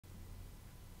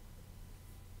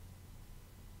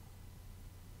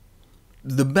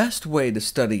The best way to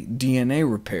study DNA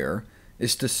repair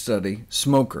is to study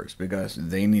smokers, because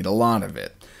they need a lot of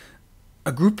it.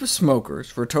 A group of smokers,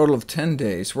 for a total of 10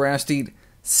 days, were asked to eat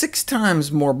 6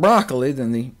 times more broccoli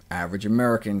than the average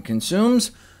American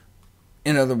consumes.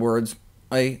 In other words,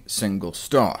 a single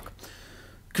stalk.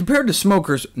 Compared to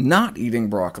smokers not eating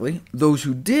broccoli, those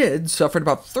who did suffered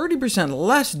about 30%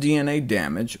 less DNA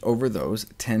damage over those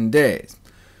 10 days.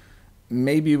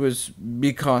 Maybe it was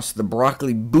because the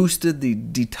broccoli boosted the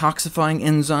detoxifying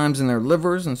enzymes in their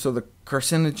livers, and so the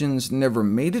carcinogens never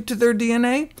made it to their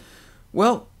DNA?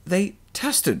 Well, they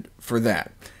tested for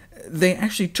that. They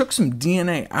actually took some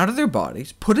DNA out of their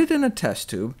bodies, put it in a test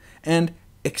tube, and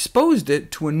exposed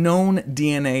it to a known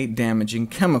DNA-damaging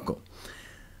chemical.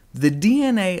 The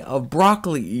DNA of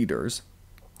broccoli eaters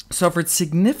suffered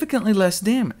significantly less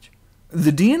damage.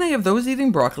 The DNA of those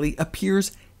eating broccoli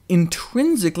appears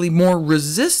intrinsically more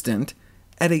resistant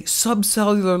at a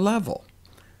subcellular level.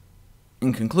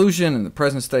 In conclusion, in the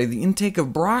present study, the intake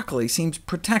of broccoli seems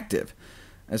protective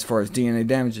as far as DNA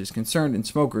damage is concerned in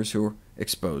smokers who are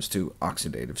exposed to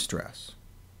oxidative stress.